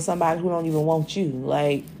arguing over somebody who don't even want you.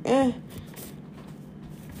 Like,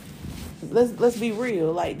 let's be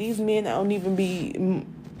real. Like, these men don't even be...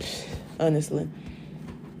 Honestly,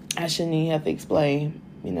 I shouldn't even have to explain,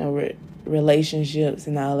 relationships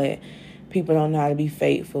and all that. People don't know how to be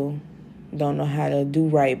faithful. Don't know how to do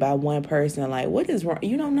right by one person. Like, what is wrong?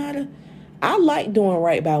 You don't know how to... I like doing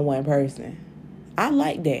right by one person. I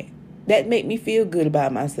like that. That make me feel good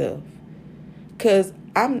about myself. Because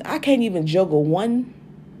I can't even juggle one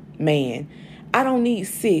man. I don't need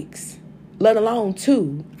 6, let alone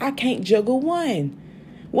 2. I can't juggle one.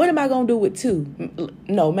 What am I going to do with 2?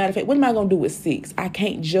 No, matter of fact, what am I going to do with 6? I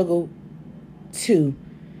can't juggle 2.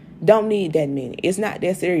 Don't need that many. It's not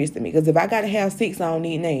that serious to me. Because if I got to have 6, I don't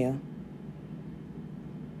need now.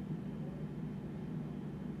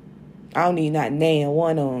 I don't need not now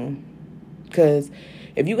one on them. Because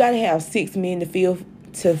if you got to have 6 men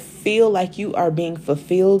to feel like you are being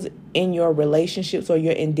fulfilled in your relationships or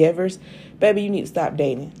your endeavors, baby, you need to stop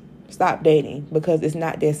dating. Stop dating, because it's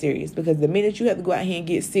not that serious. Because the minute you have to go out here and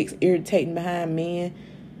get 6 irritating behind men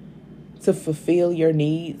to fulfill your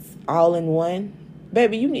needs all in one,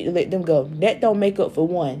 baby, you need to let them go. That don't make up for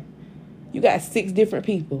one. You got 6 different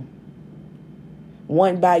people.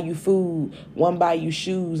 One buy you food, one buy you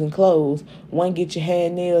shoes and clothes, one get your hair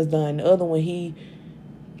and nails done, the other one he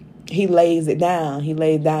lays it down. He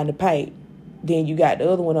lays down the pipe. Then you got the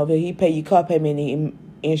other one over here, he pay your car payment and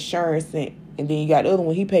insurance, and then you got the other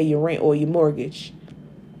one, he pay your rent or your mortgage.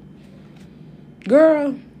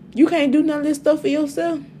 Girl, you can't do none of this stuff for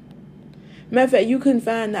yourself. Matter of fact, you couldn't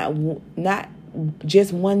find not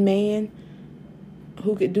just one man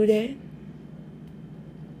who could do that.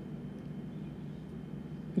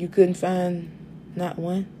 You couldn't find not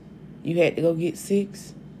one. You had to go get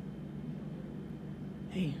 6.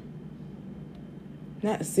 Damn.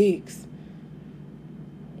 Not 6.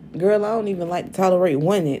 Girl, I don't even like to tolerate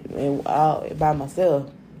one by myself.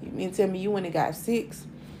 You mean tell me you went and got 6?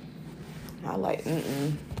 I like,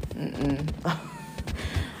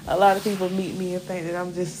 A lot of people meet me and think that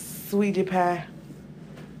I'm just sweetie pie.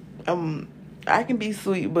 I can be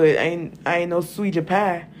sweet, but I ain't no sweetie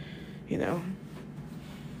pie,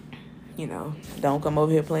 Don't come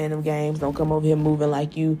over here playing them games. Don't come over here moving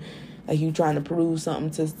like you trying to prove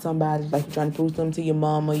something to somebody, like you trying to prove something to your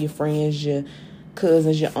mama, your friends, your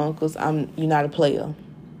cousins, your uncles. You're not a player.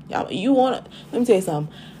 Let me tell you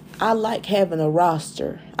something. I like having a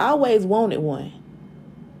roster. I always wanted one.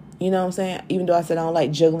 You know what I'm saying? Even though I said I don't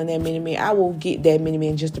like juggling that many men, I will get that many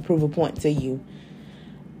men just to prove a point to you.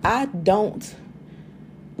 I don't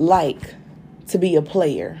like to be a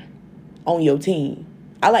player on your team.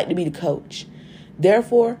 I like to be the coach.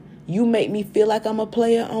 Therefore, you make me feel like I'm a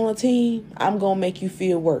player on a team, I'm going to make you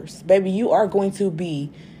feel worse. Baby, you're going to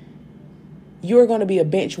be a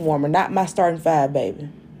bench warmer, not my starting five, baby.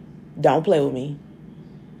 Don't play with me.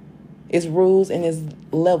 It's rules and it's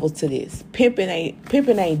levels to this. Pimping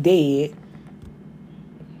ain't dead.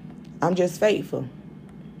 I'm just faithful.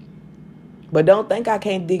 But don't think I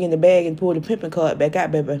can't dig in the bag and pull the pimping card back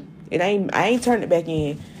out, baby. I ain't turning it back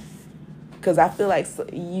in. Because I feel like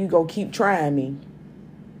you gonna keep trying me.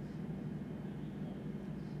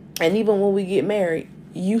 And even when we get married,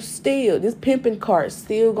 this pimping card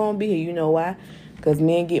still gonna be here. You know why? Because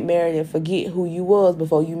men get married and forget who you was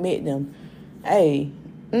before you met them. Hey,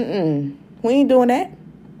 we ain't doing that.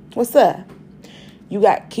 What's up? You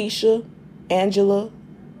got Keisha, Angela,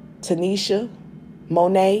 Tanisha,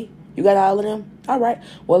 Monet. You got all of them? All right.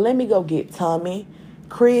 Well, let me go get Tommy,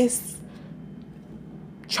 Chris,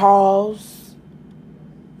 Charles,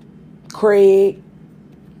 Craig.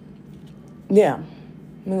 Yeah.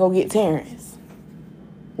 Let me go get Terrence.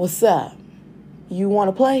 What's up? You want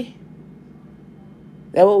to play?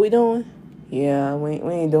 That what we doing? Yeah, we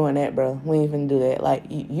ain't doing that, bro. We ain't finna do that. Like,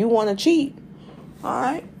 you want to cheat? All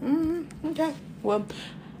right. Okay. Well,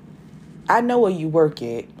 I know where you work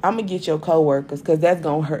at. I'm going to get your coworkers because that's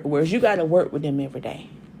going to hurt. Whereas you got to work with them every day.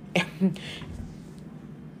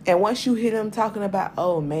 And once you hear them talking about,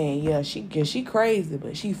 oh, man, yeah, she crazy,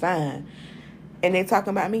 but she fine. And they talking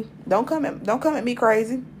about me, don't come at me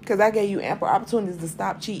crazy because I gave you ample opportunities to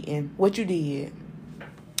stop cheating. What you did,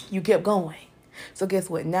 you kept going. So guess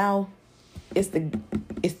what? Now it's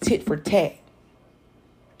tit for tat,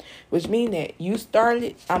 which means that you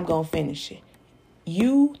started, I'm going to finish it.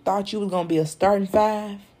 You thought you was going to be a starting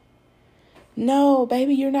five? No,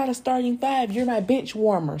 baby, you're not a starting five. You're my bench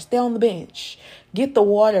warmer. Stay on the bench. Get the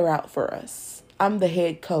water out for us. I'm the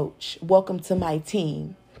head coach. Welcome to my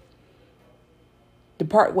team. The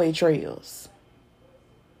Parkway Trails.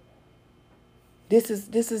 This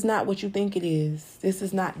is not what you think it is. This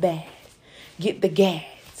is not that. Get the gas.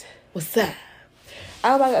 What's up?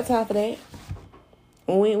 I don't got time for that.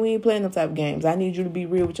 We ain't playing them type of games. I need you to be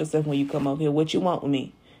real with yourself when you come over here. What you want with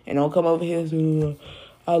me. And don't come over here and say,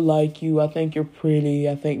 I like you. I think you're pretty.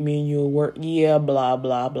 I think me and you will work. Yeah, blah,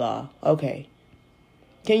 blah, blah. Okay.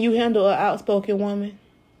 Can you handle an outspoken woman?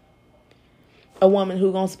 A woman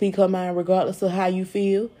who gonna speak her mind regardless of how you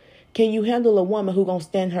feel? Can you handle a woman who gonna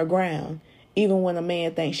stand her ground even when a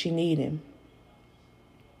man thinks she need him?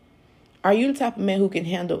 Are you the type of man who can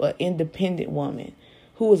handle an independent woman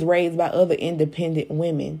who was raised by other independent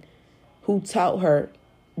women who taught her,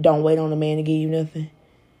 don't wait on a man to give you nothing?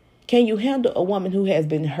 Can you handle a woman who has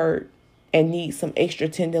been hurt and needs some extra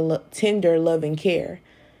tender loving care?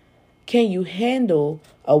 Can you handle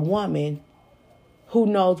a woman who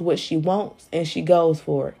knows what she wants and she goes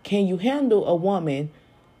for it? Can you handle a woman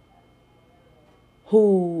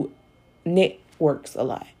who networks a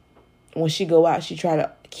lot? When she go out, she try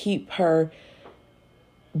to keep her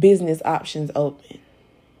business options open.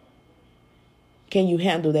 Can you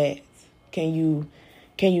handle that? Can you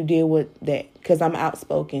deal with that? Because I'm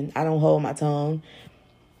outspoken. I don't hold my tongue.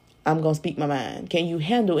 I'm going to speak my mind. Can you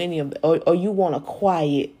handle any of that? Or you want a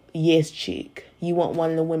quiet yes chick? You want one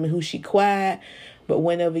of the women who she quiet, but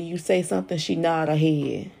whenever you say something, she nod her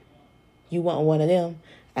head. You want one of them?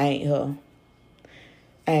 I ain't her.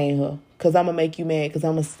 Because I'm going to make you mad. Because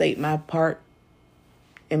I'm going to state my part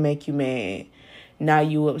and make you mad. Now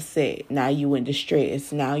you upset. Now you in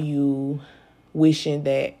distress. Now you wishing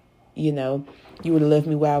that, you would have left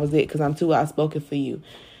me where I was at because I'm too outspoken for you.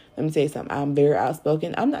 Let me tell you something. I'm very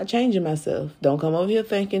outspoken. I'm not changing myself. Don't come over here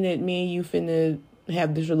thinking that me and you finna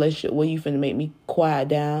have this relationship where you finna make me quiet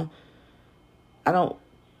down. I don't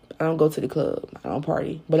go to the club. I don't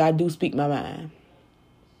party. But I do speak my mind.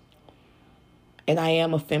 And I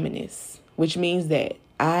am a feminist, which means that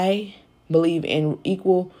I believe in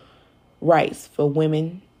equal rights for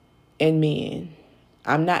women and men.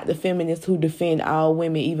 I'm not the feminist who defend all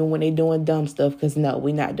women even when they doing dumb stuff, because no,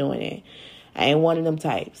 we're not doing it. I ain't one of them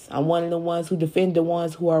types. I'm one of the ones who defend the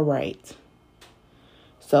ones who are right.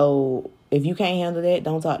 So if you can't handle that,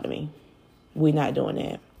 don't talk to me. We're not doing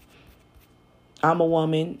that. I'm a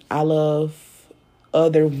woman. I love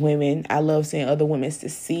other women. I love seeing other women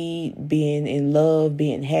succeed, being in love,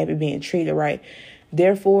 being happy, being treated right.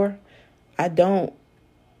 Therefore, I don't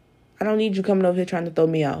need you coming over here trying to throw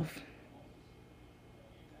me off.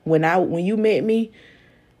 When you met me,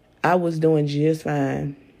 I was doing just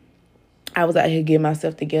fine. I was out here getting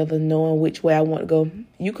myself together, knowing which way I want to go.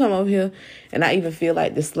 You come over here, and I even feel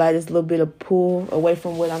like the slightest little bit of pull away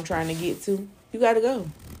from what I'm trying to get to, you got to go.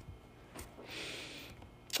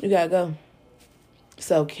 You got to go.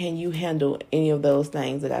 So can you handle any of those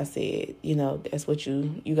things that I said? You know, that's what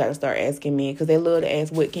you got to start asking men, because they love to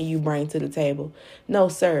ask, what can you bring to the table? No,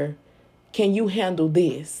 sir. Can you handle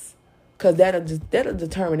this? Because that'll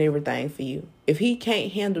determine everything for you. If he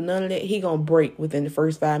can't handle none of that, he going to break within the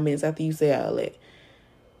first 5 minutes after you say all that.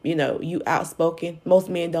 You know, you outspoken. Most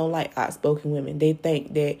men don't like outspoken women. They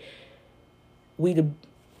think that we them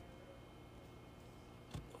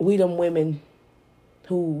women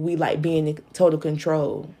who we like being in total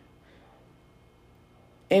control.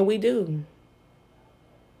 And we do.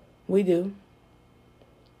 We do.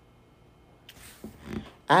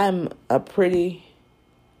 I'm a pretty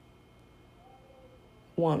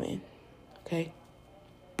woman, okay?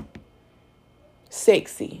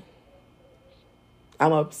 Sexy.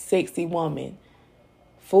 I'm a sexy woman.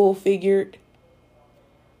 Full figured.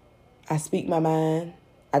 I speak my mind.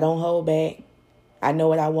 I don't hold back. I know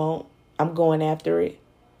what I want. I'm going after it.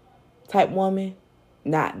 Type woman.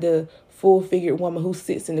 Not the full figured woman who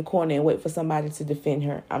sits in the corner and wait for somebody to defend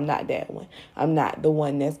her. I'm not that one. I'm not the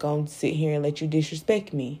one that's going to sit here and let you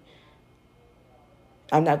disrespect me.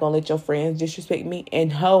 I'm not going to let your friends disrespect me.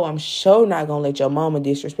 And I'm sure not going to let your mama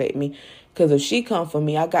disrespect me. Because if she come for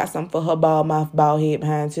me, I got something for her bald mouth, bald head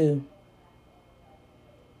behind too.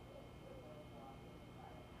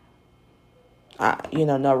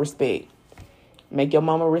 No respect. Make your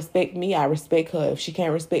mama respect me, I respect her. If she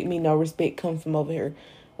can't respect me, no respect comes from over here.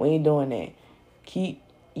 We ain't doing that. Keep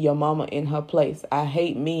your mama in her place. I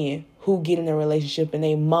hate men who get in a relationship and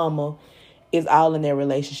their mama is all in their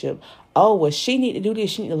relationship. Oh, well, she need to do this.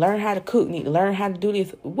 She need to learn how to cook. Need to learn how to do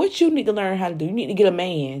this. What you need to learn how to do? You need to get a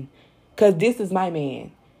man. Because this is my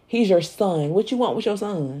man. He's your son. What you want with your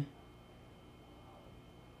son?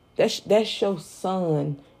 That's your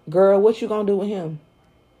son. Girl, what you gonna do with him?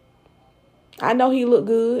 I know he look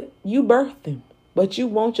good. You birthed him. But you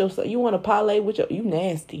want your son. You want to parlay with you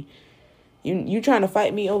nasty. You trying to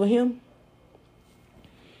fight me over him?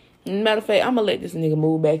 Matter of fact, I'm going to let this nigga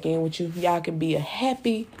move back in with you. Y'all can be a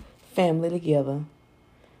happy family together.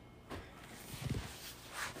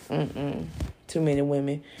 Too many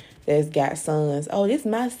women that's got sons. Oh, this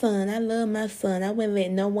my son. I love my son. I wouldn't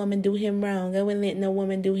let no woman do him wrong. I wouldn't let no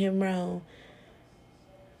woman do him wrong.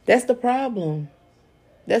 That's the problem.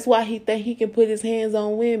 That's why he think he can put his hands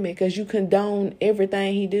on women, because you condone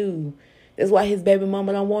everything he do. That's why his baby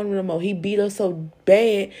mama don't want him no more. He beat her so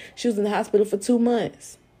bad, she was in the hospital for 2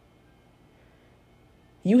 months.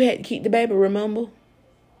 You had to keep the baby, remember?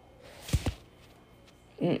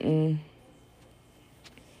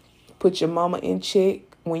 Put your mama in check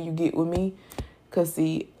when you get with me. Because,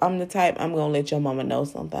 see, I'm the type, I'm going to let your mama know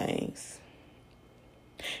some things.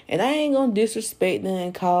 And I ain't going to disrespect her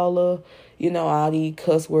and call her, all these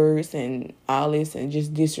cuss words and all this and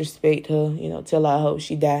just disrespect her, tell her I hope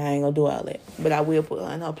she die. I ain't going to do all that. But I will put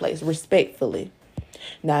her in her place respectfully.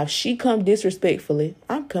 Now, if she come disrespectfully,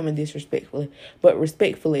 I'm coming disrespectfully, but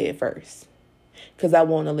respectfully at first. Because I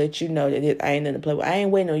want to let you know that I ain't nothing to play with. I ain't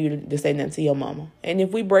waiting on you to say nothing to your mama. And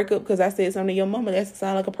if we break up because I said something to your mama, that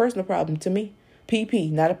sound like a personal problem to me.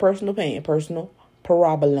 PP, not a personal pain, personal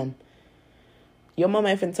problem. Your mama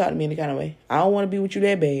ain't finna talk to me any kind of way. I don't want to be with you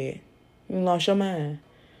that bad. You lost your mind.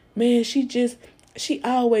 Man, she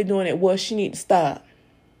always doing it. Well, she need to stop.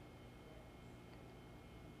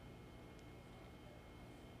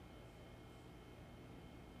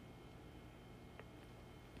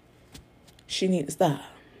 She need to stop.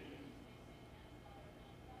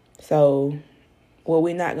 So, what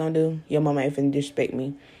we not gonna do, your mama ain't finna disrespect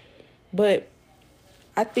me. But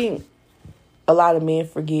I think a lot of men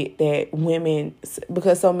forget that women,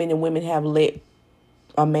 because so many women have let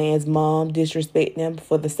a man's mom disrespect them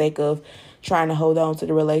for the sake of trying to hold on to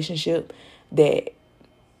the relationship, that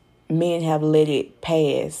men have let it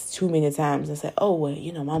pass too many times and say, oh, well,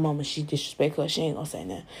 my mama, she disrespect her. She ain't gonna say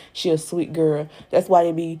nothing. She a sweet girl. That's why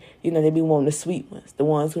they be wanting the sweet ones. The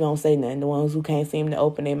ones who don't say nothing. The ones who can't seem to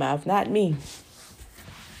open their mouth. Not me.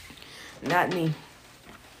 Not me.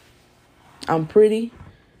 I'm pretty,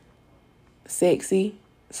 sexy,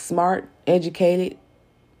 smart, educated.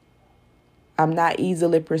 I'm not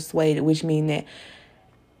easily persuaded, which means that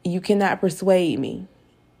you cannot persuade me.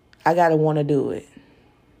 I gotta want to do it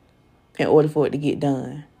in order for it to get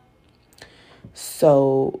done.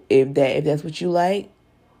 So if that's what you like,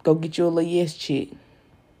 go get you a little yes chick.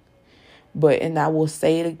 And I will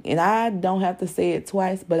say it, and I don't have to say it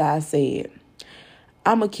twice, but I say it.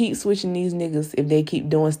 I'ma keep switching these niggas if they keep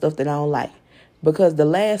doing stuff that I don't like. Because the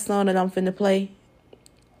last song that I'm finna play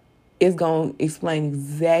is gonna explain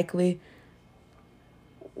exactly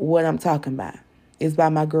what I'm talking about. It's by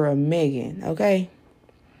my girl Megan, okay?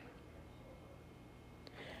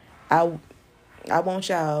 I want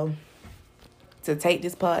y'all to take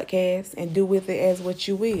this podcast and do with it as what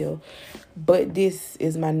you will. But this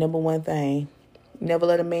is my number one thing. Never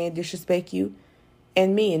let a man disrespect you.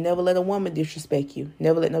 And men, never let a woman disrespect you.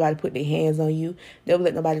 Never let nobody put their hands on you. Never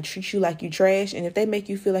let nobody treat you like you trash. And if they make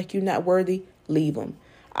you feel like you're not worthy, leave them.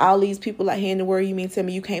 All these people out here in the world, you mean tell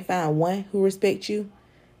me you can't find one who respects you?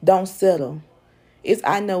 Don't settle.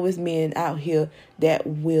 I know it's men out here that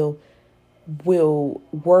will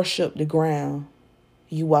worship the ground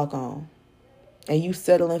you walk on. And you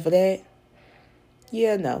settling for that?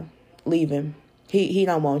 Yeah, no. Leave him. He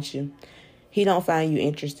don't want you. He don't find you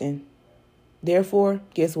interesting. Therefore,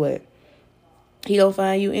 guess what? He don't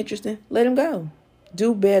find you interesting. Let him go.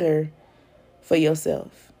 Do better for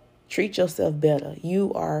yourself. Treat yourself better.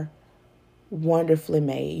 You are wonderfully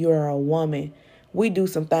made. You are a woman. We do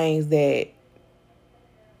some things that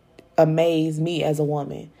amaze me as a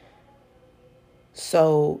woman.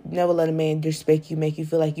 So never let a man disrespect you, make you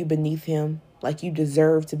feel like you beneath him, like you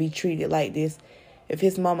deserve to be treated like this. If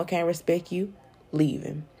his mama can't respect you, leave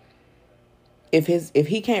him. If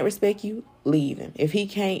he can't respect you, leave him. If he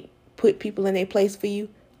can't put people in their place for you,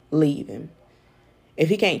 leave him. If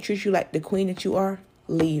he can't treat you like the queen that you are,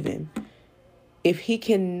 leave him. If he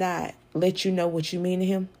cannot let you know what you mean to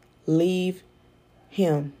him, leave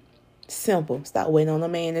him. Simple. Stop waiting on a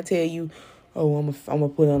man to tell you, oh, I'm gonna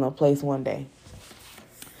put on a place one day.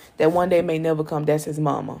 That one day may never come. That's his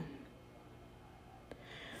mama.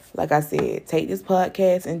 Like I said, take this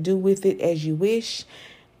podcast and do with it as you wish.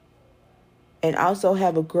 And also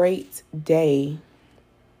have a great day.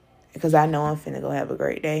 Because I know I'm finna go have a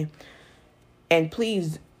great day. And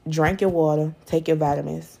please drink your water. Take your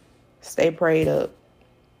vitamins. Stay prayed up.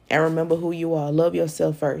 And remember who you are. Love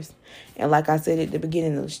yourself first. And like I said at the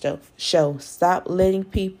beginning of the show, stop letting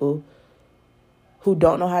people who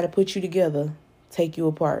don't know how to put you together take you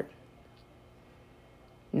apart.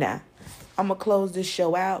 Now, I'm going to close this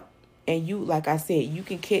show out. And you, like I said, you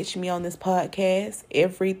can catch me on this podcast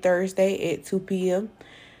every Thursday at 2 p.m.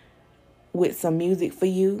 with some music for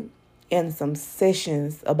you and some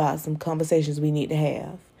sessions about some conversations we need to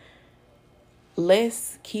have.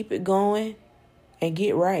 Let's keep it going and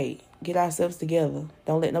get right. Get ourselves together.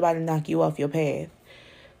 Don't let nobody knock you off your path.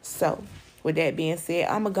 So, with that being said,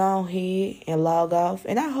 I'm going to go ahead and log off.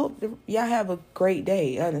 And I hope y'all have a great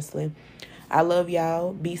day, honestly. I love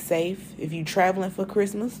y'all. Be safe. If you traveling for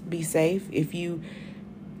Christmas, be safe. If you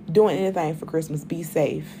doing anything for Christmas, be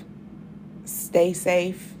safe. Stay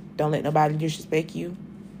safe. Don't let nobody disrespect you.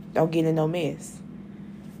 Don't get in no mess.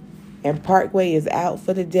 And Parkway is out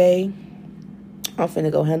for the day. I'm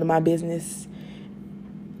finna go handle my business.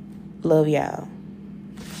 Love y'all.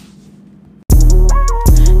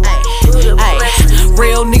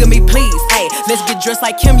 Real nigga me please, ayy. Let's get dressed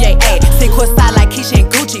like Kim Ye, ayy. Sit courtside like Keisha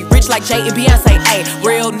and Gucci. Rich like Jay and Beyonce, ayy.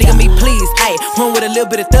 Real nigga me please, ayy. Run with a little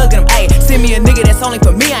bit of thug in him, ayy. Send me a nigga that's only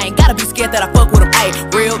for me. I ain't gotta be scared that I fuck with him,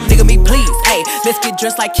 ayy. Real nigga me please, ayy. Let's get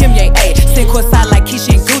dressed like Kim Ye, ayy. Sit courtside like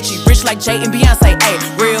Keisha and Gucci. Rich like Jay and Beyonce,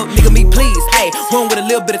 ayy. Real nigga me please, ayy. Run with a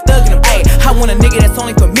little bit of thug in him, ayy. I want a nigga that's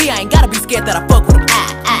only for me. I ain't gotta be scared that I fuck with him,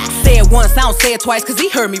 Say it once, I don't say it twice, cause he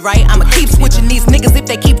heard me right. I'ma keep switching these niggas if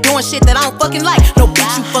they keep doing shit that I don't fucking like. No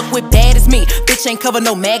bitch you fuck with bad as me. Bitch ain't cover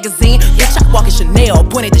no magazine. Bitch I walk in Chanel,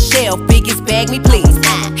 pointed the shell. Biggest bag me please.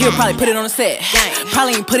 He'll probably put it on the set.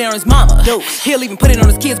 Probably ain't put it on his mama. He'll even put it on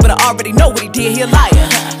his kids, but I already know what he did. He a liar.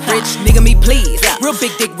 Rich nigga me please. Real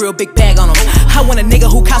big dick, real big bag on him. I want a nigga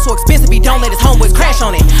who costs so expensive he don't let his homeboys crash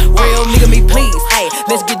on it. Real nigga me please, ayy.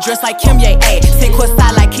 Let's get dressed like Kim Ye, ayy. Sit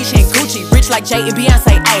courtside like Keisha and Gucci. Rich like Jay and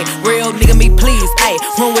Beyonce, ayy. Real nigga me please, ayy.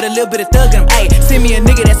 Run with a little bit of thug in him, ayy. Send me a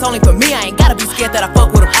nigga that's only for me. I ain't gotta be scared that I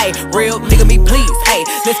fuck with him, ayy. Real nigga me please, ayy.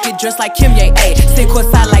 Let's get dressed like Kim Ye, ayy. Sit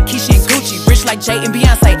courtside like Keisha and Gucci. Rich like Jay and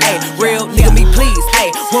Beyonce, ayy. Real nigga me please,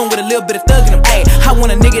 ayy. Run with a little bit of thug in him, ayy. I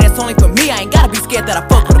want a nigga that's only for me. I ain't gotta be scared that I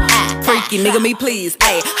fuck with him. Freaky nigga me please,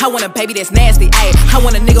 ayy. I want a baby that's nasty, ayy. I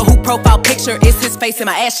want a nigga who profile picture is his face in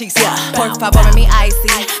my ass cheeks, yeah. Pork 5 over me icy.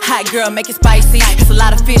 Hot girl make it spicy. It's a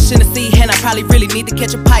lot of fish in the sea and I probably really need to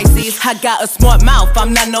catch a Pisces. I got a smart mouth,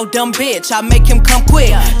 I'm not no dumb bitch. I make him come quick.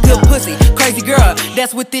 Good pussy, crazy girl,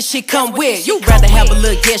 that's what this shit come with. You rather have a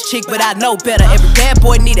little guest chick, but I know better. Every bad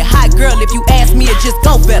boy need a hot girl. If you ask me, it just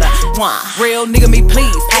go better. Real nigga me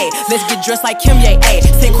please, ayy. Let's get dressed like Kim Ye, ayy.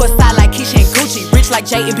 Sit courtside like Keisha and Gucci. Rich like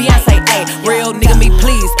Jay and Beyonce, ayy. ayy. Real nigga me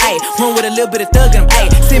please, ayy. Run with a little bit of thug in him, ayy.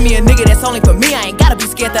 Send me a nigga that's only for me, I ain't gotta be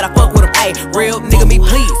scared that I fuck with him, ayy. Real nigga me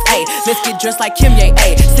please, ayy. Let's get dressed like Kim Ye,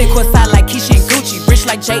 ayy. Sit courtside like Keisha and Gucci, rich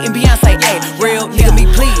like Jay and Beyonce, ayy. Real nigga me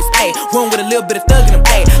please, ayy. Run with a little bit of thug in him,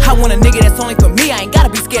 ayy. I want a nigga that's only for me, I ain't gotta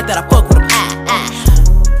be scared that I fuck with him,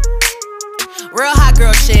 Real hot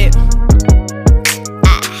girl shit.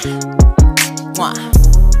 Mwah.